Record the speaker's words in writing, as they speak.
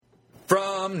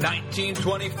from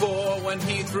 1924 when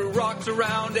he threw rocks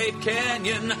around Ape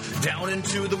Canyon. Down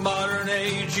into the modern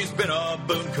age, he's been a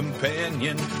boon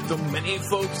companion. Though many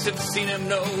folks have seen him,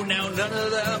 no, now none of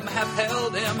them have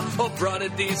held him or brought a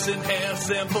decent hair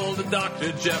sample to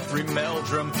Dr. Jeffrey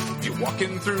Meldrum. If you're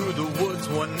walking through the woods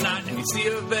one night and you see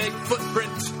a vague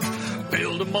footprint,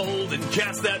 build a mold and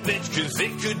cast that bitch, 'cause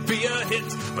it could be a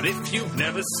hit. But if you've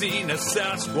never seen a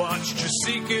Sasquatch, just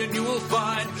seek and you will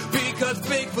find, because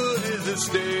Bigfoot is a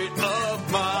state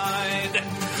of mind.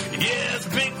 Yes,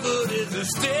 Bigfoot is a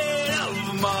state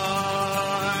of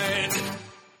mind.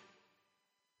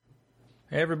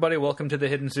 Hey everybody, welcome to the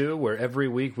Hidden Zoo, where every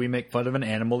week we make fun of an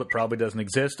animal that probably doesn't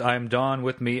exist. I'm Don.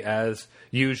 With me, as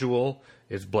usual,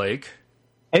 is Blake.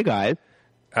 Hey guys.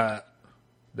 That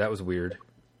was weird.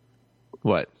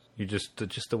 What? You just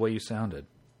the way you sounded.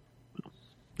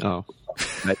 Oh.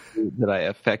 Did I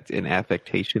affect an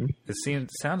affectation? It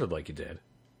sounded like you did.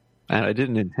 And I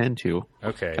didn't intend to.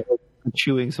 Okay. I'm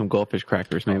chewing some goldfish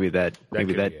crackers. Maybe that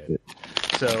did it.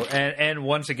 So, and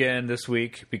once again this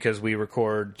week, because we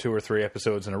record 2 or 3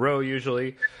 episodes in a row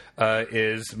usually,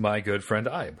 is my good friend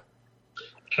Ibe.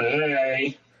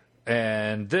 Hey.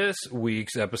 And this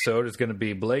week's episode is going to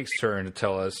be Blake's turn to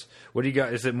tell us, what do you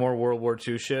got? Is it more World War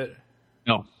II shit?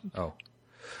 No.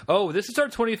 Oh, this is our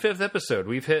 25th episode.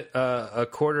 We've hit a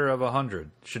quarter of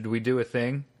 100. Should we do a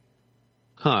thing?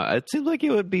 It seems like it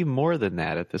would be more than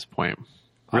that at this point.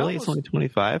 Really? It's only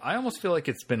 25? I almost feel like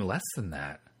it's been less than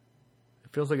that.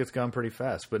 It feels like it's gone pretty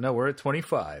fast. But no, we're at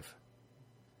 25.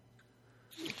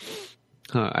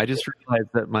 I just realized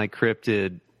that my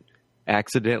cryptid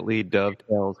accidentally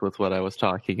dovetails with what I was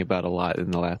talking about a lot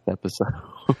in the last episode.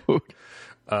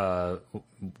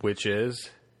 Which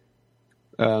is?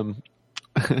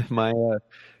 My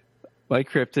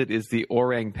cryptid is the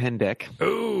Orang Pendek.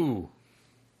 Ooh!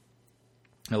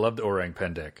 I love the Orang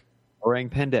Pendek. Orang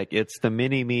Pendek. It's the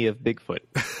mini-me of Bigfoot.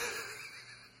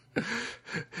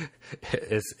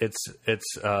 It's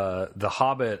the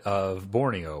Hobbit of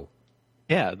Borneo.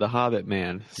 Yeah, the Hobbit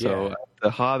man. So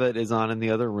The Hobbit is on in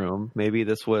the other room. Maybe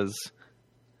this was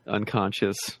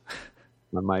unconscious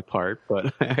on my part,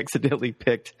 but I accidentally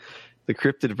picked the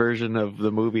cryptid version of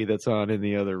the movie that's on in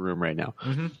the other room right now.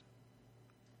 Mm-hmm.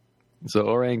 So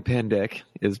Orang Pendek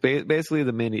is basically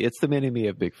it's the mini-me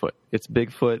of Bigfoot. It's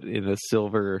Bigfoot in a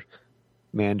silver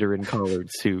Mandarin-colored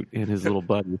suit and his little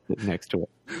buddy sitting next to it.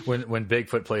 When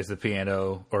Bigfoot plays the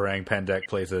piano, Orang Pendek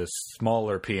plays a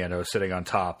smaller piano sitting on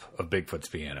top of Bigfoot's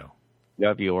piano.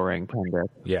 Love you, Orang Pendek.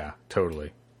 Yeah,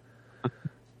 totally.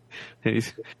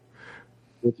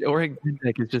 Orang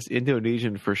Pendek is just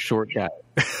Indonesian for short guy.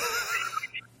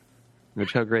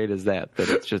 Which, how great is that? That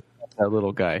it's just that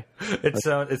little guy. It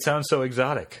sounds so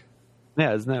exotic.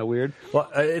 Yeah, isn't that weird? Well,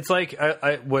 it's like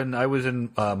when I was in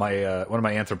my one of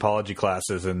my anthropology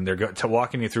classes, and they're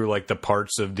walking you through like the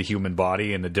parts of the human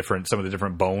body and some of the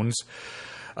different bones.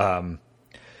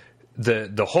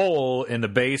 The hole in the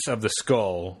base of the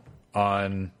skull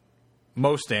on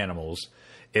most animals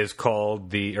is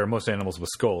called most animals with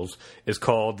skulls is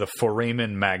called the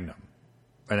foramen magnum,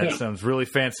 and that sounds really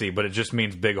fancy, but it just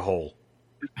means big hole.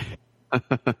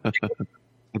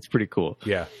 It's pretty cool.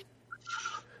 Yeah.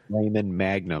 Foramen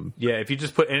magnum. Yeah, if you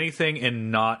just put anything in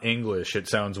not English, it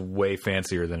sounds way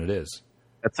fancier than it is.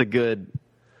 That's a good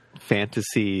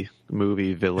fantasy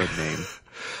movie villain name.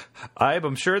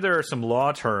 I'm sure there are some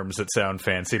law terms that sound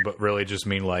fancy, but really just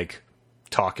mean like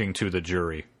talking to the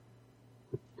jury.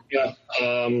 Yeah.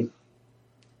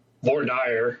 Voir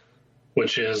dire,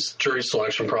 which is jury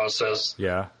selection process.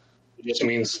 Yeah. It just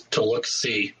means to look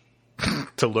see.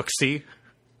 To look see?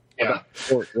 Yeah.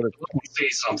 Look see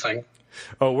something.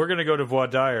 Oh, we're gonna go to voir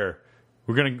dire.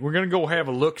 We're gonna go have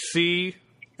a look see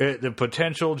at the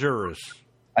potential jurors.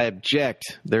 I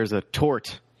object. There's a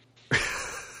tort.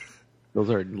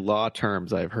 Those are law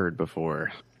terms I've heard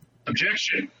before.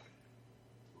 Objection.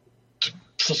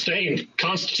 Sustained.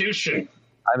 Constitution.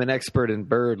 I'm an expert in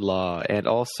bird law and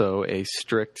also a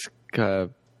strict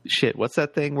shit. What's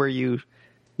that thing where you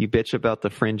bitch about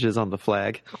the fringes on the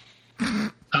flag?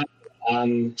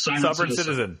 Sovereign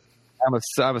citizen.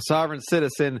 I'm a sovereign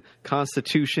citizen.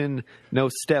 Constitution, no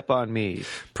step on me.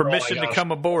 Permission to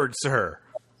come aboard, sir.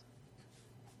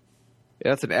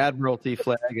 That's an admiralty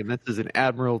flag, and this is an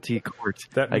admiralty court.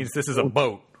 That means this is a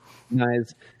boat.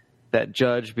 Recognize that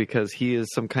judge because he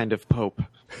is some kind of pope.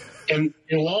 In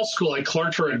law school, I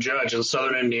clerked for a judge in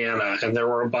southern Indiana, and there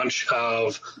were a bunch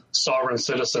of sovereign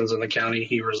citizens in the county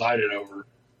he resided over.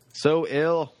 So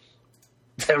ill.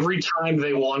 Every time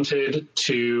they wanted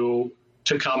to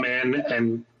come in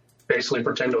and basically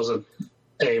pretend it was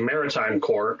a maritime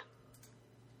court,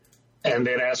 and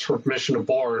they'd asked for permission to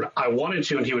board. I wanted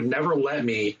to, and he would never let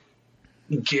me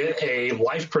get a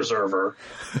life preserver.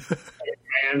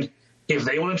 And if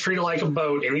they want to treat it like a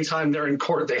boat, anytime they're in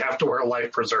court, they have to wear a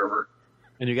life preserver.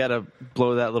 And you got to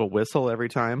blow that little whistle every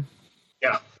time?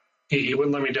 Yeah. He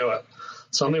wouldn't let me do it.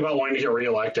 Something about wanting to get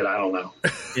reelected, I don't know.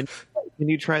 Can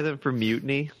you try them for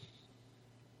mutiny?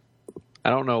 I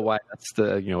don't know why that's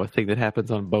a thing that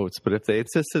happens on boats, but if they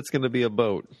insist it's going to be a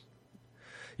boat.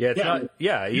 Yeah, it's not.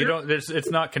 Yeah, you don't. It's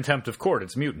not contempt of court.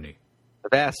 It's mutiny.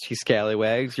 Avast, you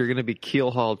scallywags! You're going to be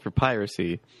keel hauled for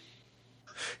piracy.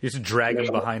 You just drag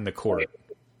them behind the court.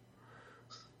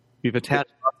 We've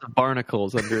attached lots of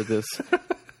barnacles under this.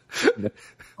 We're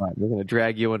going to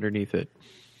drag you underneath it.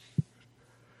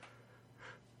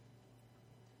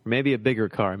 Maybe a bigger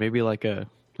car, maybe like a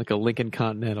Lincoln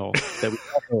Continental that we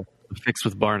also fixed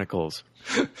with barnacles.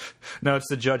 No, it's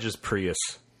the judge's Prius.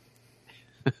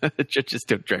 Judges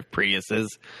don't drive Priuses.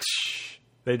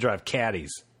 They drive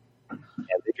caddies.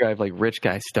 Yeah, they drive like rich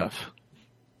guy stuff.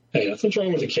 Hey, nothing's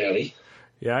wrong with a caddy.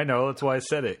 Yeah, I know. That's why I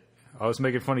said it. I was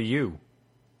making fun of you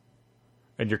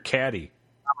and your caddy.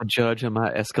 I'm a judge, and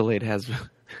my Escalade has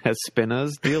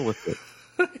spinners. Deal with it.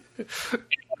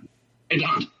 Hey,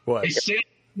 Don. What? Hey,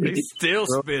 He's still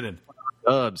spinning.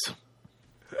 Dubs.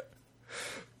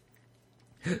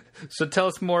 So tell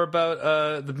us more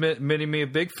about the mini-me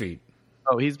of Big Feet.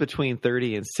 Oh, he's between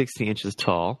 30 and 60 inches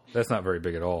tall. That's not very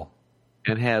big at all.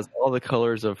 And has all the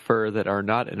colors of fur that are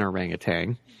not an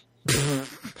orangutan.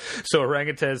 So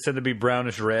orangutans tend to be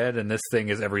brownish red, and this thing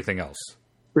is everything else.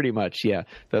 Pretty much, yeah.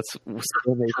 That's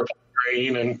when they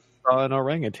green and saw an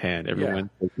orangutan.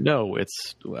 Everyone says, no,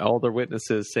 it's all the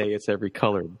witnesses say it's every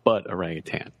color but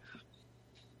orangutan.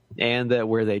 And that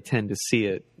where they tend to see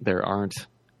it, there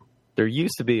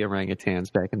used to be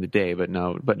orangutans back in the day, but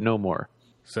no more.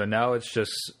 So now it's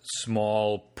just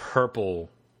small purple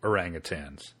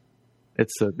orangutans.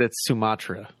 It's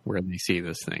Sumatra where they see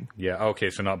this thing. Yeah,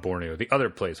 okay, so not Borneo. The other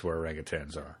place where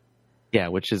orangutans are. Yeah,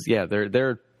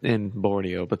 they're in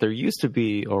Borneo, but there used to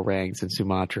be orangs in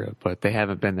Sumatra, but they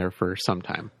haven't been there for some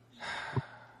time.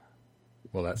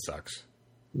 Well, that sucks.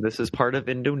 This is part of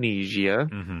Indonesia.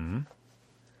 Mm-hmm.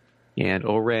 And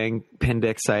Orang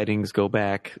Pendek sightings go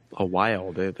back a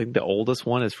while. I think the oldest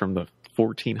one is from the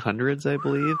 1400s, I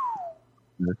believe.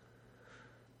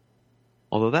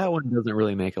 Although that one doesn't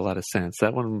really make a lot of sense.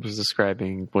 That one was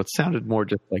describing what sounded more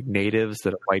just like natives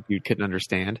that a white dude couldn't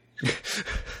understand.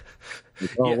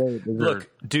 Look,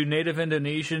 do native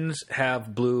Indonesians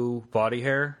have blue body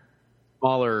hair?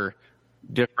 Smaller,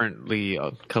 differently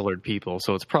colored people,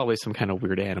 so it's probably some kind of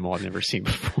weird animal I've never seen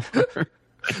before.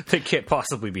 They can't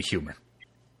possibly be human.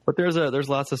 But there's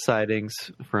lots of sightings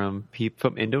from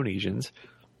Indonesians,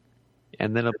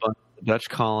 and then a bunch of Dutch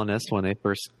colonists when they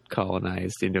first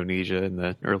colonized Indonesia in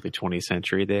the early 20th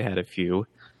century. They had a few,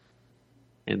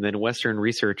 and then Western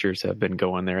researchers have been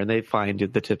going there, and they find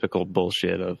the typical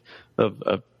bullshit of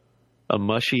a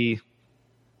mushy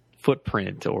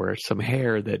footprint or some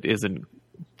hair that isn't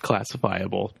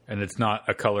classifiable, and it's not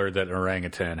a color that an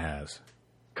orangutan has.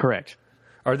 Correct.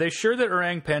 Are they sure that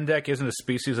Orang Pendek isn't a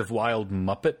species of wild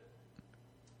muppet?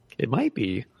 It might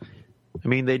be. I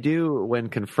mean, they do, when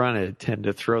confronted, tend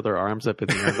to throw their arms up in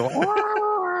the air and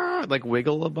go, like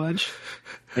wiggle a bunch,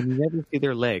 and you never see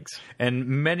their legs. And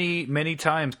many, many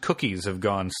times cookies have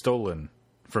gone stolen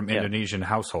from Indonesian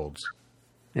households.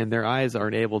 And their eyes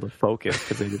aren't able to focus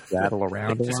because they just rattle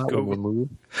around a lot when they move.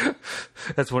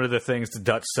 That's one of the things the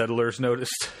Dutch settlers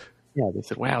noticed. Yeah, they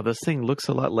said, "Wow, this thing looks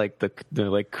a lot like the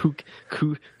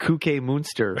Kuke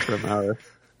Munster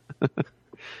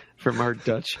from our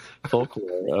Dutch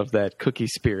folklore of that cookie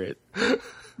spirit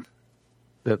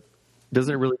that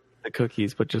doesn't really eat the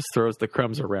cookies, but just throws the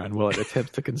crumbs around while it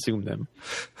attempts to consume them.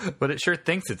 But it sure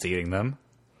thinks it's eating them.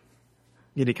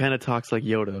 And he kind of talks like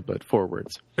Yoda, but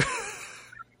forwards."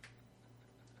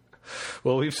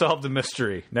 Well, we've solved the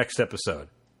mystery. Next episode.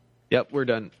 Yep, we're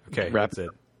done. Okay, that's it.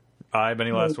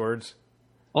 Any last words?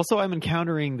 Also, I'm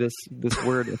encountering this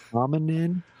word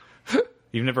hominin.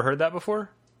 You've never heard that before?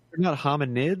 They're not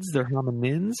hominids, they're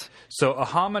hominins. So a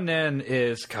hominin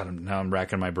is... God, now I'm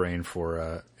racking my brain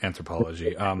for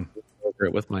anthropology.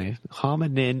 With my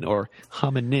hominin or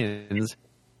hominins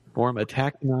form a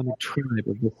taxonomic tribe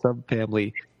of the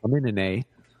subfamily Homininae.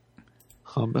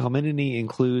 Homininae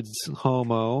includes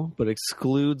Homo, but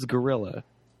excludes gorilla.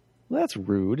 Well, that's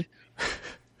rude.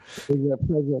 There's at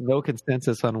present no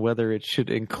consensus on whether it should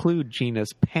include genus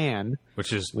Pan,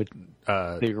 which is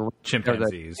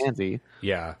chimpanzees. Chimpanzee.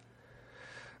 Yeah.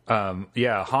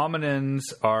 Hominins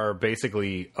are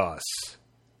basically us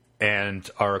and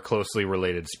are a closely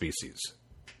related species.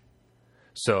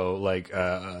 So, like,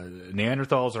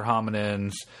 Neanderthals are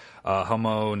hominins,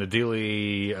 Homo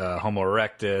naledi, Homo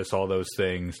erectus, all those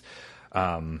things.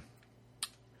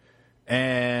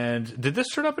 And did this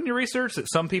turn up in your research that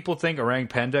some people think Orang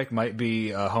Pendek might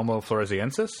be Homo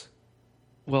floresiensis?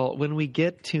 Well, when we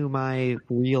get to my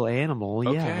real animal,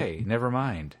 yeah. Okay, never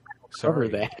mind. Sorry,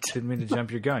 that. Didn't mean to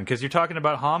jump your gun because you're talking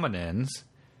about hominins.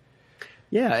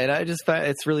 Yeah, and I just find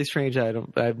it's really strange.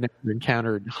 I've never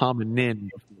encountered hominin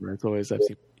before. It's always I've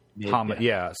seen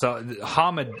Yeah, so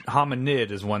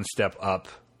hominid is one step up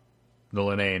the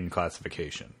Linnaean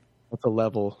classification. That's a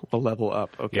level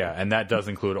up. Okay. Yeah, and that does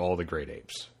include all the great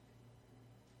apes.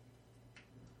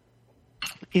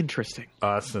 Interesting.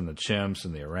 Us and the chimps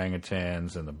and the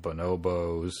orangutans and the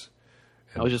bonobos.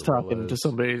 I was just talking to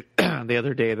somebody the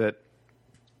other day that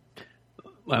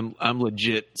I'm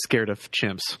legit scared of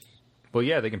chimps. Well,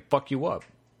 yeah, they can fuck you up.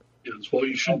 Yes, well,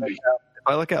 you should be. If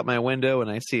I look out my window and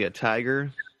I see a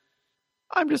tiger,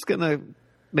 I'm just going to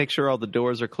make sure all the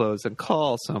doors are closed and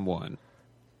call someone.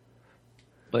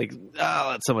 Like,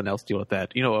 I'll let someone else deal with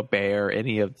that. You know, a bear,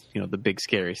 any of, the big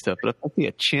scary stuff. But if I see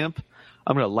a chimp,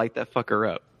 I'm going to light that fucker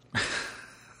up.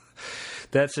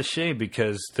 That's a shame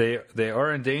because they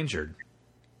are endangered.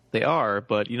 They are,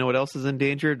 but you know what else is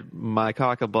endangered? My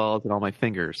cock and balls and all my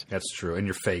fingers. That's true. And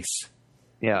your face.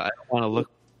 Yeah, I don't want to look.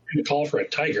 You call for a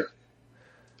tiger.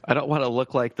 I don't want to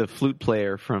look like the flute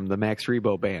player from the Max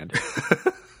Rebo band.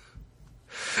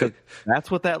 Because that's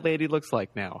what that lady looks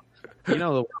like now. You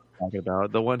know the one I'm talking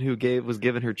about, the one who was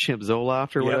giving her chimp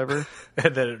Zoloft or whatever,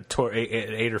 and then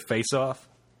it ate her face off.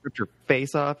 Ripped her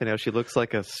face off, and now she looks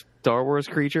like a Star Wars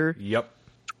creature. Yep.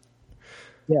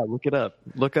 Yeah, look it up.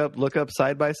 Look up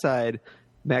side by side,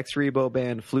 Max Rebo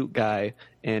band flute guy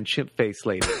and chimp face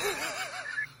lady.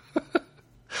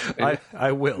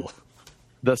 I will.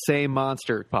 The same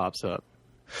monster pops up.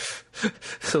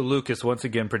 So Lucas once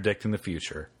again predicting the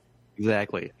future.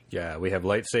 Exactly. Yeah, we have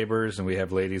lightsabers and we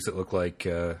have ladies that look like.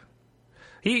 The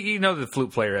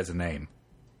flute player has a name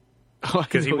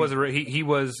because he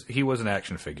was an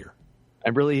action figure.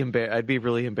 I'm really I'd be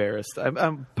really embarrassed.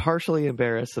 I'm partially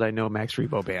embarrassed that I know Max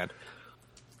Rebo band.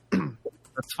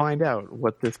 Let's find out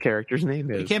what this character's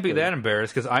name is. You can't be that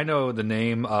embarrassed because I know the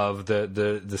name of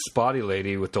the spotty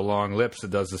lady with the long lips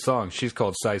that does the song. She's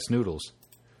called Sice Noodles.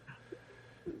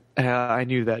 I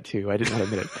knew that too. I didn't want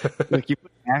to admit it. Like you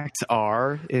put Max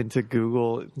R into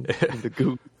Google.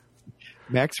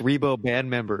 Max Rebo band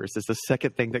members is the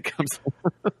second thing that comes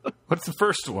up. What's the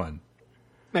first one?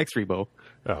 Max Rebo.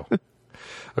 Oh.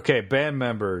 Okay, band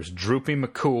members, Droopy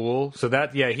McCool. So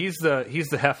he's the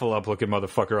Heffalump looking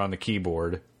motherfucker on the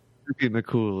keyboard. Droopy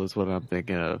McCool is what I'm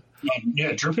thinking of.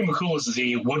 Yeah, Droopy McCool is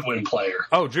the woodwind player.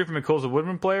 Oh, Droopy McCool's a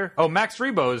woodwind player? Oh, Max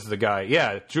Rebo is the guy.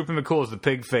 Yeah, Droopy McCool is the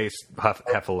pig-faced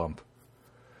Heffalump.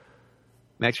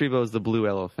 Max Rebo is the blue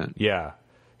elephant. Yeah,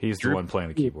 he's the one playing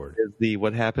the keyboard. Is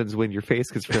what happens when your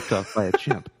face gets ripped off by a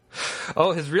chimp.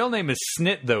 Oh, his real name is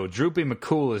Snit, though. Droopy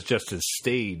McCool is just his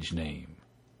stage name.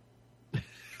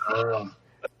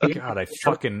 God, I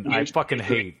fucking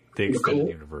hate the extended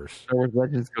universe. Star Wars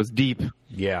Legends goes deep.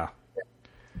 Yeah.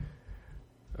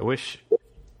 I wish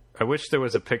there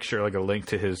was a picture, like a link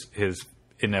to his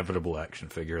inevitable action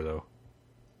figure, though.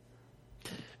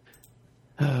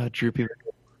 Droopy.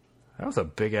 That was a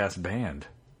big ass band.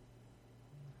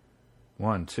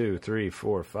 1, 2, 3,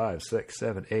 4, 5, 6,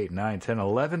 7, 8, 9, 10,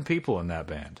 11 people in that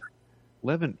band.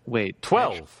 11. Wait,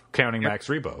 12, actually, counting Max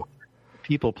Rebo.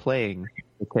 People playing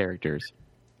the characters.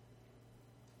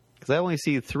 Because I only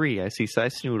see 3. I see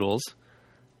Sice Noodles,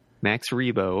 Max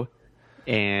Rebo,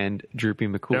 and Droopy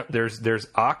McCool. No, there's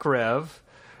Akrev,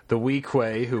 the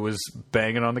Weequay, who was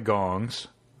banging on the gongs.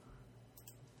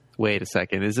 Wait a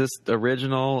second. Is this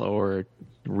original or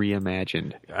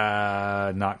reimagined?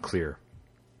 Not clear.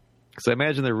 Because I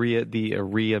imagine the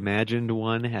reimagined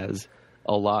one has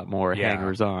a lot more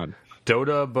hangers on.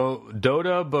 Doda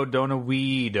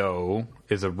Bodonaweedo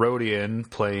is a Rhodian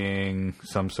playing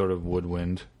some sort of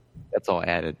woodwind. That's all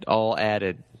added.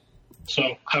 So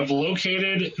I've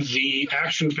located the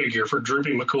action figure for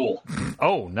Droopy McCool.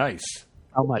 Oh, nice.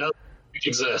 How much? It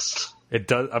exists. It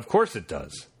does. Of course it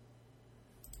does.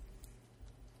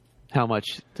 How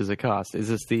much does it cost? Is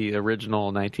this the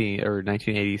original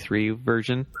 1983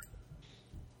 version?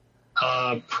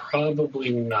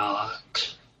 Probably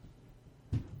not.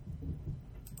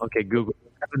 Okay, Google.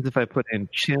 What happens if I put in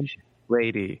chimp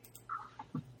lady?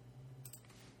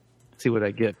 See what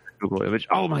I get. Google image.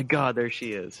 Oh my God, there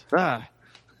she is. Ah.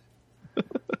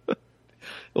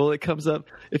 Well, it comes up.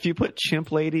 If you put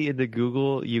chimp lady into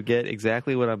Google, you get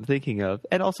exactly what I'm thinking of,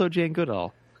 and also Jane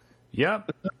Goodall.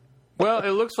 Yep. Well,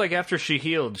 it looks like after she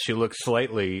healed, she looks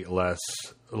slightly less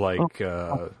like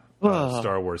Star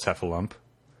Wars Heffalump.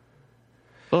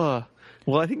 Well,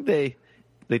 I think they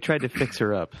tried to fix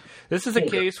her up. This is a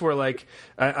case where, like,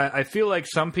 I feel like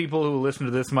some people who listen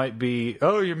to this might be,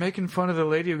 oh, you're making fun of the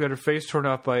lady who got her face torn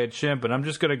off by a chimp, and I'm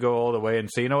just going to go all the way and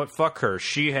say, you know what, fuck her.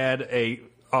 She had a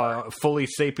fully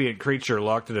sapient creature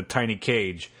locked in a tiny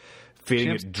cage,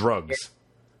 feeding it drugs.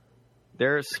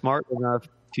 They're smart enough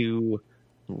to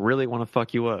really want to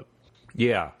fuck you up.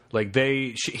 Yeah, like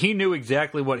he knew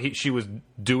exactly what she was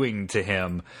doing to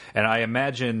him, and I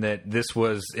imagine that this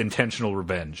was intentional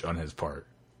revenge on his part.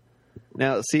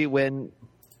 Now, see, when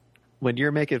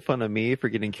you're making fun of me for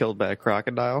getting killed by a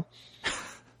crocodile,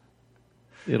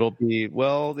 it'll be,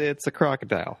 well, it's a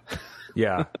crocodile.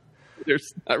 Yeah.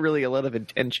 There's not really a lot of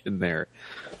intention there.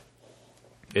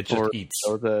 It just eats.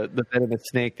 Or the venomous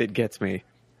snake that gets me.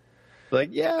 Like,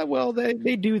 yeah, well, they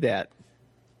do that.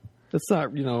 That's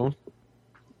not,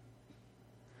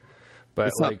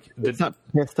 But it's not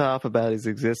pissed off about his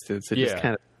existence. It just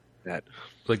kind of that.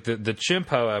 Like the chimp,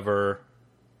 however,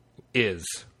 is.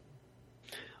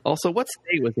 Also, what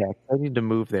state was that? I need to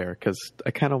move there because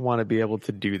I kind of want to be able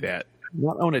to do that.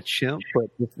 Not own a chimp,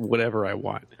 but just whatever I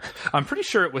want. I'm pretty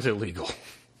sure it was illegal.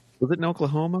 Was it in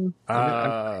Oklahoma?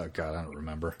 God, I don't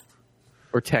remember.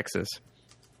 Or Texas.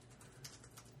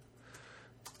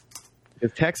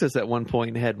 If Texas at one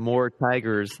point had more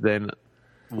tigers than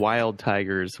wild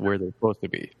tigers where they're supposed to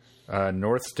be.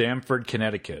 North Stamford,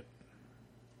 Connecticut.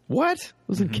 What? It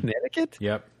was in Connecticut?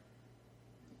 Yep.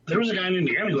 There was a guy in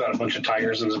Indiana who had a bunch of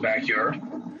tigers in his backyard.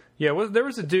 Yeah, there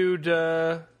was a dude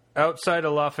outside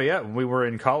of Lafayette when we were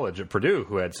in college at Purdue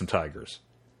who had some tigers.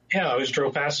 Yeah, I always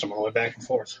drove past him all the way back and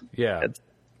forth. Yeah. That's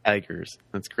tigers.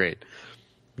 That's great.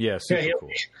 Yeah, super cool.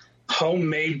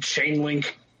 Homemade chain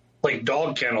link, like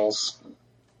dog kennels,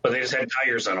 but they just had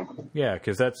tigers in them. Yeah,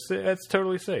 because that's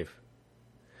totally safe.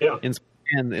 Yeah.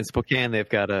 In Spokane, they've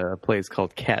got a place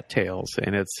called Cattails,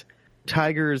 and it's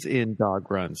tigers in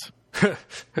dog runs.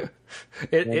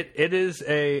 It is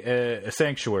a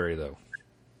sanctuary, though.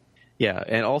 Yeah,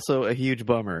 and also a huge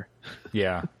bummer.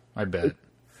 Yeah, I bet.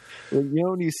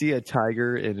 When you see a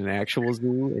tiger in an actual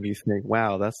zoo, and you think,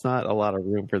 wow, that's not a lot of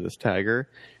room for this tiger.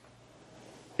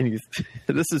 And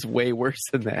this is way worse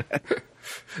than that.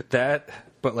 That,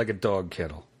 but like a dog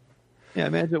kennel. Yeah,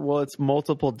 imagine, it's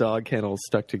multiple dog kennels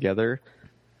stuck together.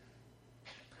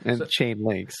 And chain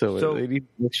link, so it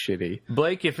looks shitty.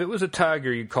 Blake, if it was a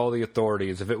tiger, you'd call the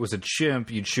authorities. If it was a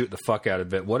chimp, you'd shoot the fuck out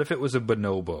of it. What if it was a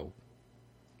bonobo?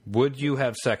 Would you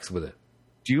have sex with it?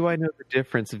 Do I know the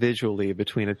difference visually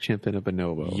between a chimp and a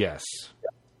bonobo? Yes.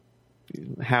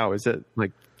 How? Is it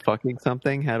like fucking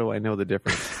something? How do I know the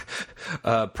difference?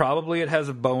 Probably it has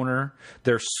a boner.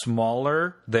 They're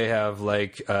smaller. They have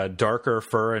like darker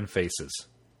fur and faces.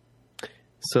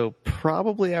 So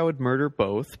probably I would murder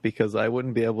both because I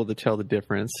wouldn't be able to tell the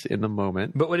difference in the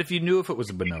moment. But what if you knew if it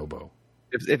was a bonobo?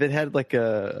 If it had like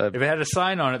if it had a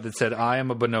sign on it that said, I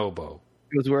am a bonobo.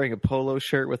 If it was wearing a polo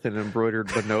shirt with an embroidered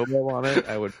bonobo on it,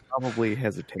 I would probably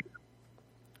hesitate.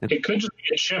 It could just be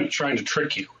a chimp trying to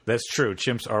trick you. That's true.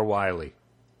 Chimps are wily.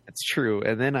 That's true.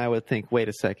 And then I would think, wait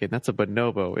a second, that's a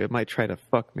bonobo. It might try to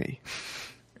fuck me.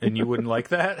 And you wouldn't like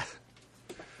that?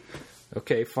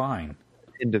 Okay, fine.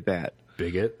 Into that.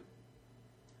 Bigot.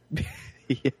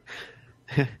 Yeah.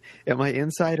 Am I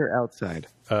inside or outside?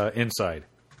 Inside.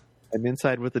 I'm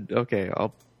inside with the... Okay,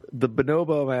 the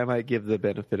bonobo I might give the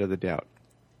benefit of the doubt.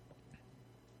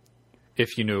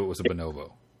 If you knew it was a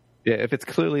bonobo. Yeah, if it's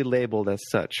clearly labeled as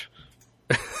such.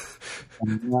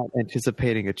 I'm not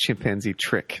anticipating a chimpanzee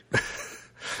trick.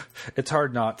 It's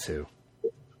hard not to.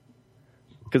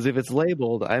 Because if it's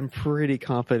labeled, I'm pretty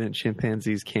confident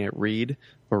chimpanzees can't read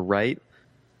or write.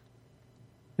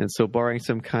 And so barring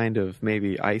some kind of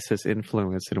maybe ISIS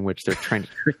influence in which they're trying to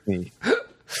trick me.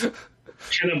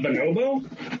 Can a bonobo?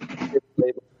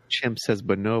 Chimps as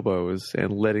bonobos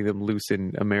and letting them loose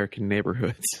in American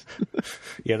neighborhoods.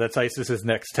 Yeah, that's ISIS's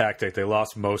next tactic. They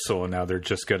lost Mosul, and now they're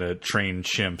just going to train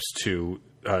chimps to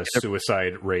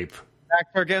suicide rape. Back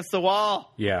against the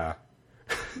wall. Yeah.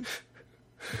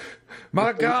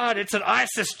 My God, it's an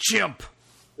ISIS chimp.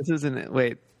 This isn't...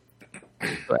 Wait.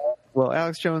 Well,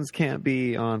 Alex Jones can't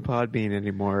be on Podbean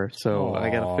anymore, so I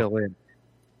got to fill in.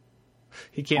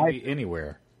 He can't be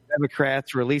anywhere.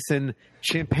 Democrats releasing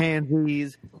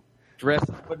chimpanzees dressed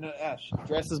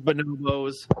as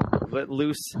bonobos, let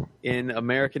loose in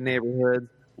American neighborhoods,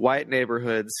 white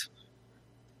neighborhoods.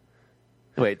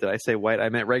 Wait, did I say white? I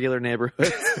meant regular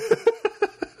neighborhoods.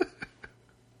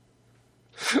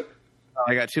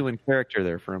 I got too in character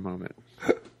there for a moment.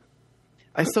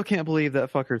 I still can't believe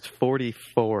that fucker's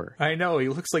 44. I know, he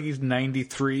looks like he's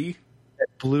 93. It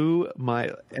blew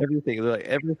my everything. Like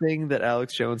everything that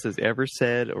Alex Jones has ever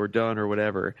said or done or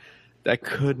whatever, I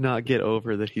could not get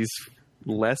over that he's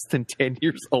less than 10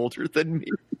 years older than me.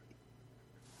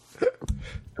 I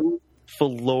was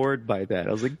floored by that.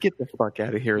 I was like, get the fuck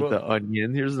out of here with the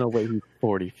Onion. There's no way he's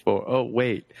 44. Oh,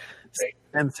 wait.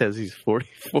 Stan says he's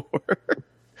 44.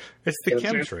 It's the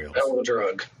chemtrails. Hell of a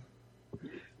drug.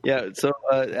 Yeah, so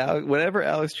whatever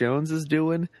Alex Jones is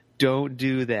doing, don't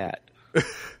do that.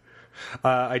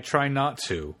 I try not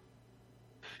to.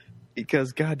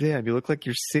 Because, goddamn, you look like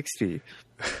you're 60.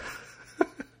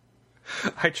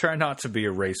 I try not to be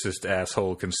a racist,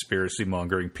 asshole,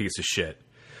 conspiracy-mongering piece of shit.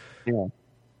 Yeah.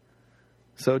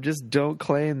 So just don't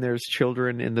claim there's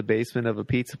children in the basement of a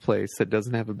pizza place that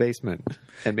doesn't have a basement.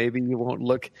 And maybe you won't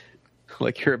look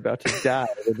like you're about to die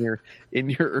when you're in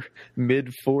your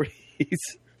mid-40s.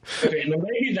 Okay, now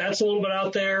maybe that's a little bit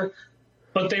out there,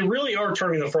 but they really are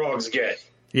turning the frogs gay.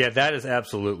 Yeah, that is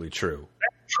absolutely true.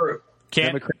 That's true.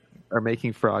 Democrats are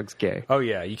making frogs gay. Oh,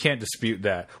 yeah, you can't dispute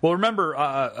that. Well,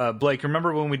 remember, Blake,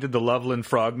 remember when we did the Loveland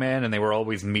Frogman and they were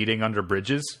always meeting under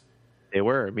bridges? They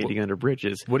were meeting under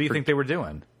bridges. What do you think they were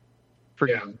doing?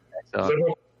 Literal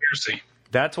conspiracy.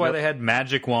 That's why they had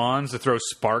magic wands to throw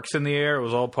sparks in the air. It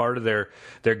was all part of their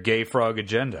gay frog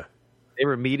agenda. They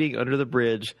were meeting under the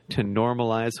bridge to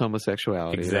normalize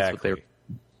homosexuality. Exactly.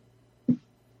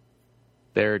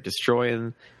 They're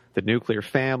destroying the nuclear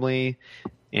family,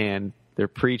 and they're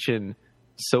preaching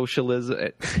socialism.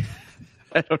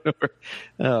 I don't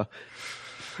know.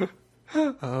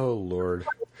 Oh, Lord.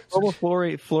 Homo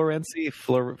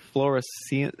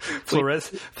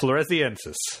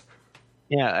floresiensis.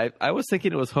 Yeah, I was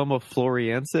thinking it was Homo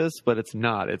floresiensis, but it's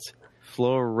not. It's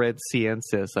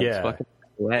floresiensis. Yeah. Fucking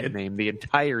that name the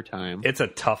entire time. It's a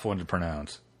tough one to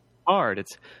pronounce. Hard.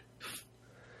 It's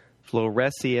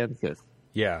floresiensis.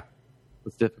 Yeah.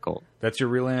 It's difficult. That's your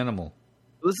real animal.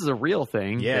 This is a real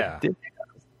thing. Yeah.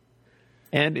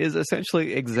 And is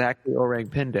essentially exactly Orang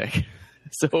Pendek.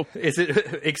 So is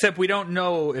it? Except we don't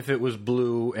know if it was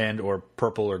blue and or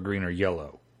purple or green or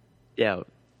yellow. Yeah.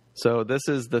 So this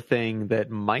is the thing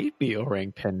that might be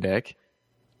Orang Pendek,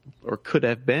 or could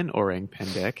have been Orang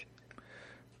Pendek.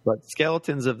 But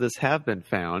skeletons of this have been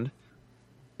found,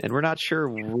 and we're not sure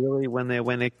really when they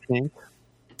went extinct.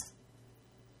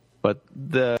 But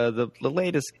the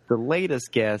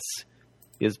latest guess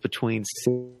is between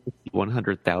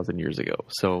 100,000 years ago,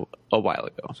 so a while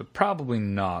ago. So probably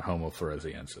not Homo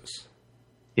floresiensis.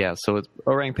 Yeah, so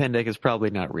Orang Pendek is probably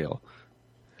not real,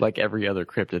 like every other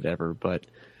cryptid ever. But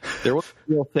there was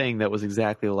a real thing that was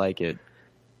exactly like it,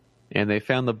 and they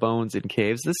found the bones in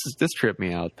caves. This tripped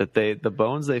me out that the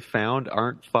bones they found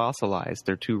aren't fossilized;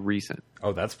 they're too recent.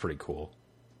 Oh, that's pretty cool.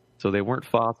 So they weren't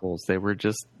fossils; they were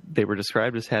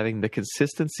described as having the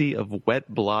consistency of wet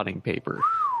blotting paper.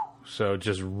 So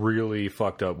just really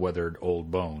fucked up, weathered old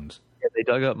bones. Yeah, they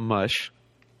dug up mush,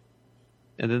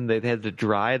 and then they had to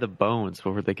dry the bones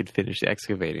before they could finish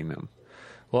excavating them.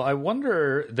 Well, I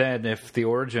wonder then if the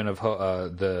origin of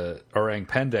the Orang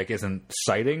Pendek isn't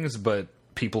sightings, but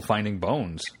people finding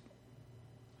bones.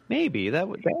 Maybe that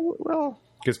would well,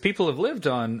 because people have lived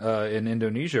in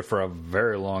Indonesia for a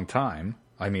very long time.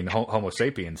 I mean, Homo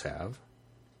sapiens have.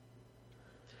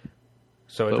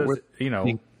 So it does,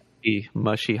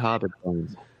 mushy hobbit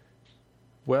bones.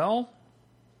 Well,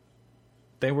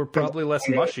 they were probably less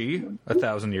mushy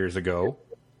 1,000 years ago.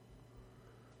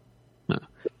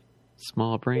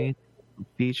 Small brain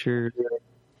features.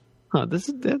 That's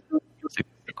a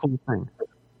cool thing.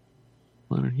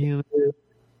 Modern human.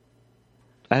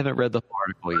 I haven't read the whole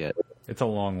article yet. It's a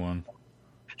long one.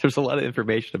 There's a lot of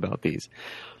information about these.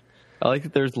 I like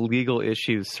that there's legal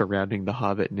issues surrounding the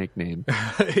Hobbit nickname.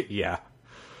 Yeah.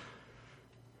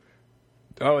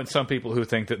 Oh, and some people who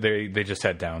think that they just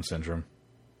had Down syndrome.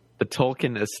 The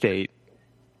Tolkien estate.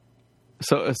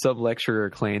 So some lecturer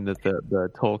claimed that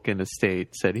the Tolkien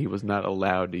estate said he was not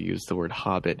allowed to use the word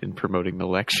Hobbit in promoting the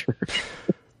lecture.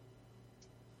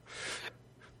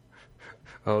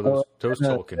 Oh, those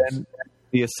Tolkiens.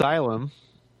 The Asylum,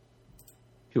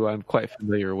 who I'm quite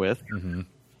familiar with,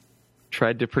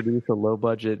 tried to produce a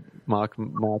low-budget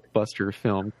mockbuster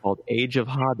film called Age of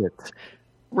Hobbits.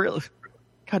 Really?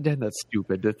 God damn, that's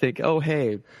stupid to think, oh,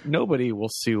 hey, nobody will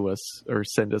sue us or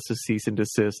send us a cease and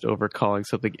desist over calling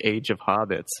something Age of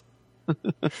Hobbits.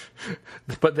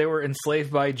 But they were enslaved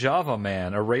by Java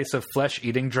Man, a race of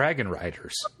flesh-eating dragon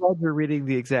riders. I'm glad you're reading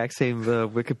the exact same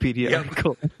Wikipedia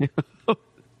article.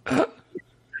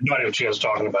 No idea what she was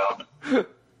talking about.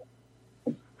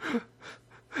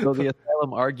 So the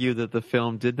asylum argued that the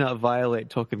film did not violate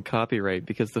Tolkien copyright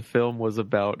because the film was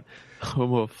about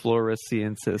Homo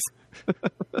floresiensis.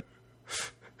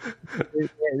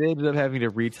 They ended up having to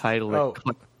retitle it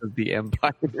Clash of the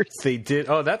Empires. They did.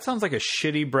 Oh, that sounds like a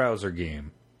shitty browser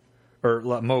game or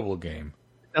mobile game.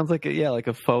 Sounds like like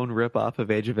a phone ripoff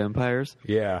of Age of Empires.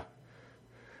 Yeah.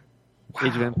 Wow.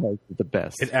 Age of Empires is the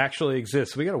best. It actually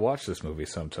exists. We got to watch this movie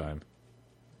sometime.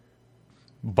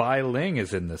 Bai Ling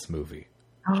is in this movie.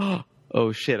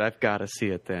 Oh shit! I've got to see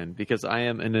it then because I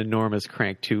am an enormous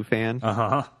Crank 2 fan.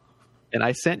 And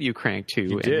I sent you Crank 2.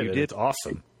 You did. It's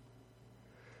awesome.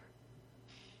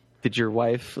 Did your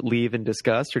wife leave in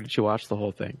disgust, or did she watch the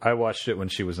whole thing? I watched it when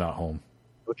she was not home.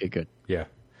 Okay, good. Yeah.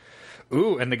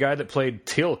 Ooh, and the guy that played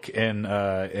Tilk in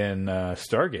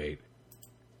Stargate.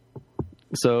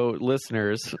 So,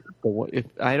 listeners, if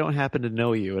I don't happen to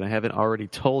know you and I haven't already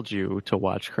told you to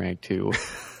watch Crank 2,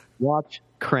 watch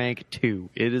Crank 2.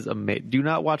 It is amazing. Do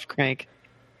not watch Crank.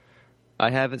 I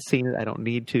haven't seen it. I don't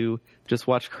need to. Just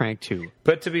watch Crank 2.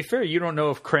 But to be fair, you don't know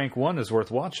if Crank 1 is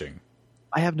worth watching.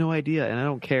 I have no idea, and I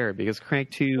don't care because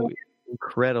Crank 2 is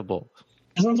incredible.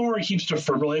 Isn't that the one where he keeps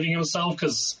defibrillating himself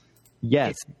because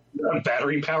yes,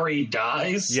 battery power he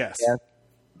dies? Yes.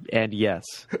 And yes.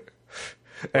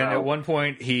 And at one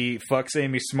point, he fucks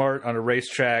Amy Smart on a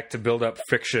racetrack to build up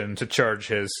friction to charge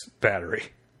his battery.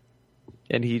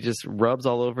 And he just rubs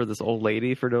all over this old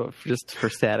lady for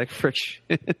static friction.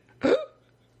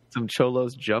 Some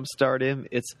cholos jumpstart him.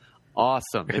 It's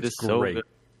awesome. It is great. So good.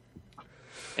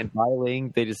 And Bai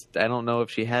Ling, I don't know if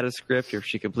she had a script or if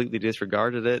she completely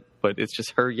disregarded it, but it's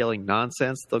just her yelling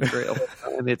nonsense the whole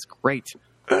time. It's great.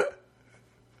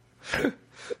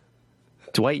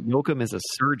 Dwight Yoakam is a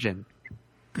surgeon.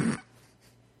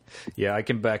 Yeah, I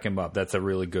can back him up. That's a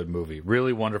really good movie.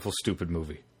 Really wonderful, stupid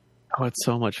movie. Oh, it's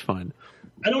so much fun.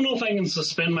 I don't know if I can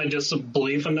suspend my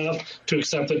disbelief enough to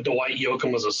accept that Dwight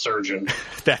Yoakam was a surgeon.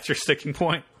 That's your sticking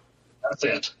point? That's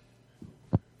it.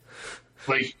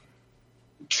 Like,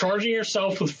 charging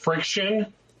yourself with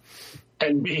friction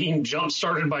and being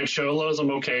jump-started by cholos,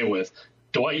 I'm okay with.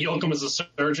 Dwight Yoakam as a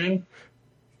surgeon?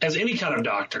 As any kind of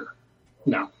doctor?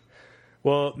 No.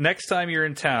 Well, next time you're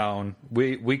in town,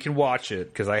 we can watch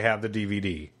it because I have the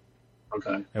DVD.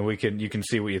 Okay. And you can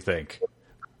see what you think.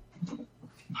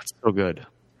 That's so good.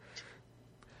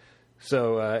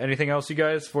 So, anything else, you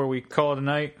guys, before we call it a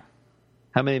night?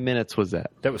 How many minutes was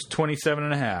that? That was 27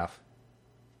 and a half.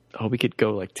 Oh, we could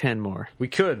go like 10 more. We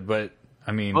could, but,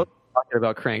 I mean... Well, talking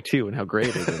about Crank 2 and how great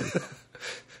it is.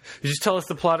 You just tell us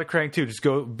the plot of Crank 2. Just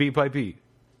go beat by beat.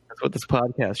 That's what this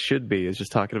podcast should be, is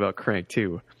just talking about Crank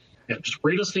 2. Yeah, just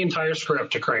read us the entire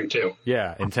script to Crank 2.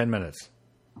 Yeah, in 10 minutes.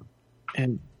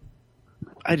 And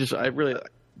I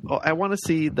want to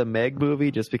see the Meg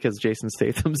movie just because Jason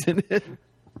Statham's in it.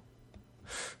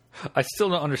 I still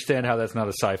don't understand how that's not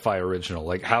a sci-fi original.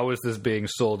 Like, how is this being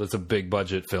sold as a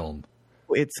big-budget film?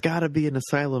 It's got to be an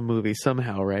asylum movie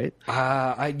somehow, right?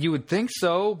 You would think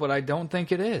so, but I don't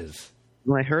think it is.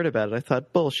 When I heard about it, I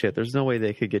thought, bullshit, there's no way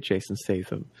they could get Jason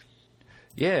Statham.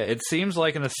 Yeah, it seems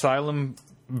like an asylum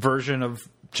version of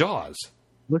Jaws.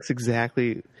 Looks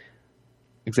exactly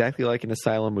like an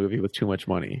asylum movie with too much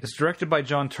money. It's directed by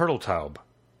John Turteltaub.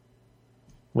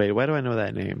 Wait, why do I know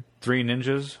that name? 3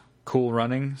 Ninjas, Cool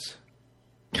Runnings,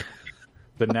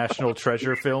 the National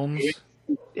Treasure films.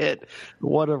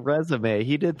 What a resume.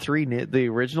 He did the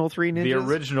original 3 Ninjas? The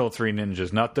original 3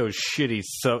 Ninjas, not those shitty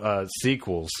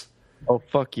sequels. Oh,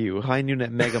 fuck you. High Noon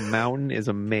at Mega Mountain is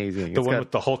amazing. The one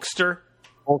with the Hulkster?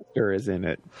 Hulkster is in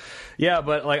it. Yeah,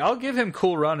 but I'll give him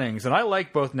Cool Runnings, and I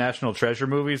like both National Treasure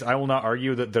movies. I will not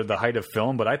argue that they're the height of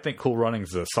film, but I think Cool Runnings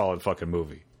is a solid fucking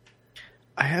movie.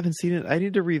 I haven't seen it. I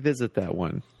need to revisit that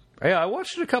one. Yeah, I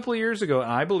watched it a couple of years ago,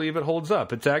 and I believe it holds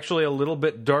up. It's actually a little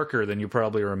bit darker than you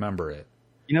probably remember it.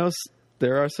 You know,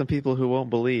 there are some people who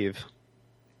won't believe.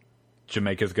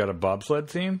 Jamaica's got a bobsled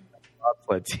team?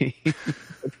 Bobsled team.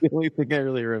 That's the only thing I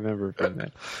really remember from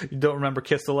that. You don't remember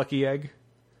Kiss the Lucky Egg?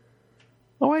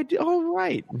 Oh, I do. Oh,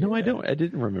 right. No, I don't. I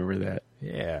didn't remember that.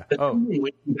 Yeah. Oh,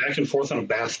 back and forth in a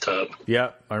bathtub.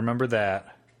 Yeah, I remember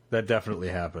that. That definitely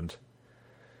happened.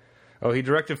 Oh, he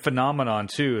directed Phenomenon,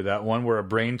 too. That one where a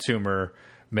brain tumor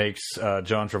makes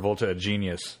John Travolta a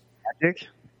genius. Magic?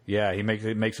 Yeah, it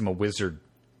makes him a wizard.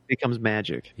 Becomes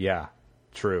magic. Yeah,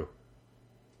 true.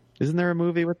 Isn't there a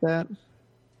movie with that?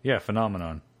 Yeah,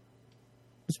 Phenomenon.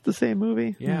 Is it the same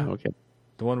movie? Yeah. Oh, okay.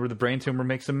 The one where the brain tumor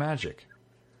makes him magic.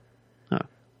 Huh.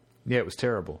 Yeah, it was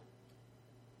terrible.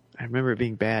 I remember it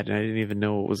being bad, and I didn't even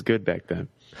know it was good back then.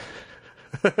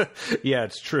 Yeah,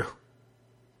 it's true.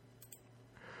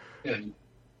 Yeah.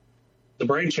 The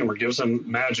brain tumor gives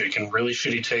him magic and really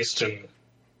shitty taste in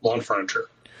lawn furniture.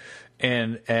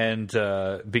 And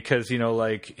because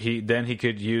like he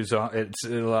could use it's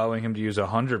allowing him to use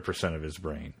 100% of his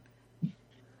brain.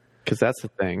 Because that's the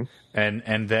thing.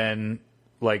 And then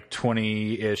like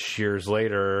 20-ish years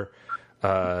later,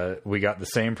 we got the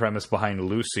same premise behind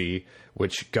Lucy,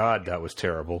 which, God, that was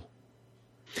terrible.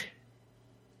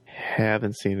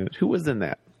 Haven't seen it. Who was in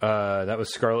that? That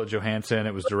was Scarlett Johansson.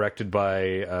 It was directed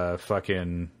by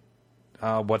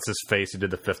what's his face? Who did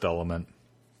The Fifth Element?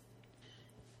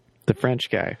 The French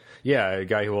guy. Yeah, a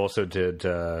guy who also did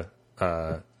The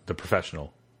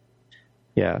Professional.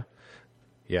 Yeah.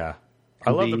 Yeah.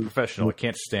 I love The Professional. I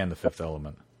can't stand The Fifth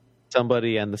Element.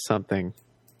 Somebody and the something.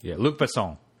 Yeah, Luc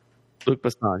Besson. Luc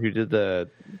Besson, who did the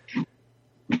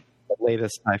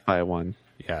latest sci-fi one.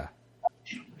 Yeah.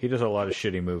 He does a lot of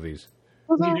shitty movies.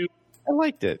 I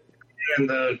liked it. And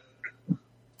the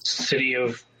City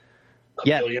of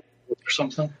Yeah. Billion or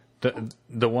something.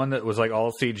 The one that was like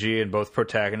all CG and both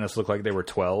protagonists looked like they were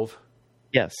 12?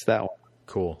 Yes, that one.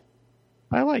 Cool.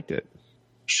 I liked it.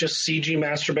 It's just CG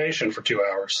masturbation for 2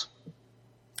 hours.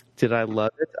 Did I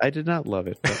love it? I did not love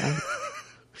it. But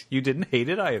You didn't hate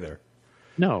it either.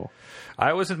 no.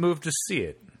 I wasn't moved to see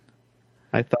it.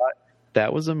 I thought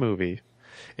that was a movie.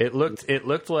 It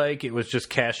looked like it was just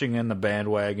cashing in on the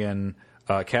bandwagon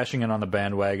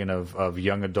of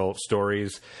young adult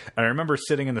stories. And I remember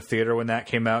sitting in the theater when that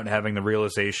came out and having the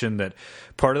realization that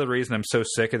part of the reason I'm so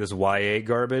sick of this YA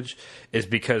garbage is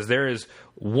because there is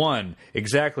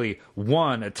exactly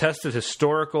one attested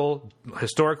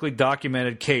historically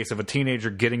documented case of a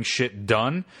teenager getting shit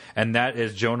done, and that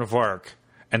is Joan of Arc.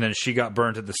 And then she got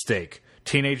burnt at the stake.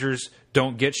 Teenagers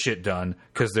don't get shit done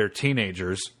because they're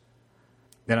teenagers.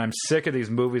 And I'm sick of these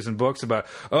movies and books about,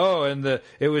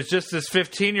 it was just this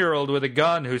 15-year-old with a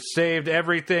gun who saved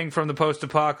everything from the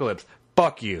post-apocalypse.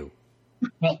 Fuck you.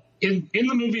 Well, in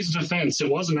the movie's defense,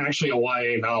 it wasn't actually a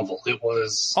YA novel. It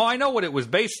was... Oh, I know what it was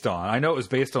based on. I know it was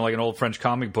based on like an old French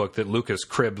comic book that Lucas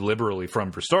cribbed liberally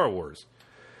from for Star Wars.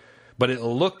 But it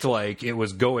looked like it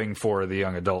was going for the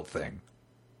young adult thing.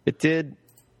 It did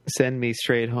send me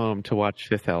straight home to watch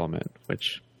Fifth Element,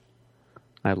 which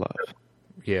I love.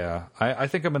 Yeah, I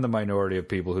think I'm in the minority of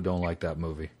people who don't like that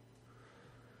movie.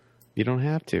 You don't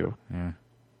have to. Yeah.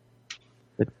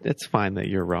 It's fine that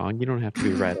you're wrong. You don't have to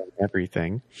be right on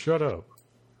everything. Shut up.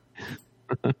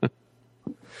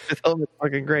 Fifth Element's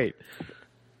fucking great.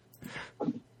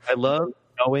 I love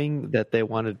knowing that they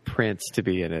wanted Prince to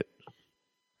be in it.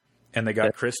 And they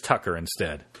got Chris Tucker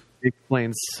instead. It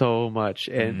explains so much,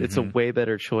 and it's a way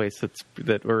better choice. It's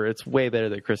way better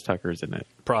that Chris Tucker's in it.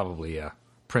 Probably, yeah.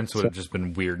 Prince would have just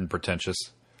been weird and pretentious.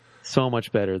 So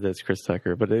much better than it's Chris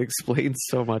Tucker, but it explains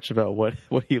so much about what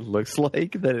he looks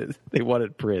like that they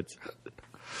wanted Prince.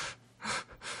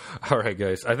 All right,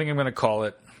 guys. I think I'm going to call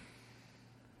it.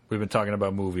 We've been talking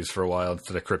about movies for a while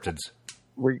instead of cryptids.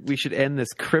 We should end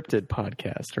this cryptid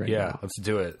podcast right now. Yeah, let's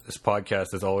do it. This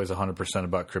podcast is always 100%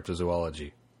 about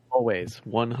cryptozoology. Always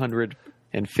 150%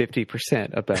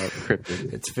 about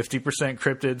cryptids. It's 50%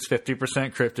 cryptids,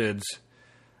 50% cryptids,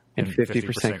 and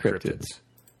 50% cryptids.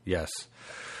 Yes.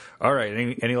 All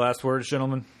right. Any last words,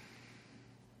 gentlemen?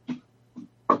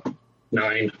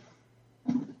 9.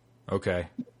 Okay.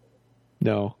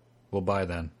 No. Well, bye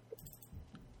then.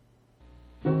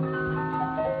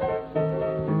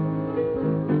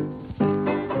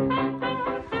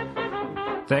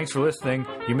 Thanks for listening.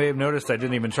 You may have noticed I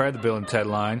didn't even try the Bill and Ted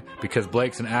line because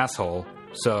Blake's an asshole.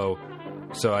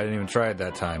 So I didn't even try it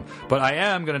that time. But I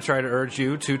am going to try to urge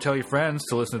you to tell your friends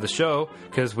to listen to the show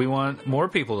because we want more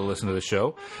people to listen to the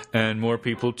show and more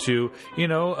people to,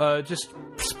 just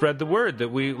spread the word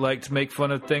that we like to make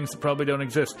fun of things that probably don't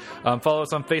exist. Follow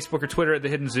us on Facebook or Twitter at The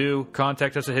Hidden Zoo.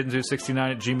 Contact us at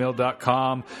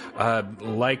hiddenzoo69@gmail.com.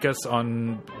 Like us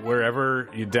on wherever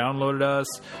you downloaded us.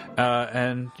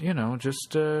 And, just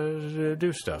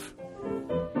do stuff.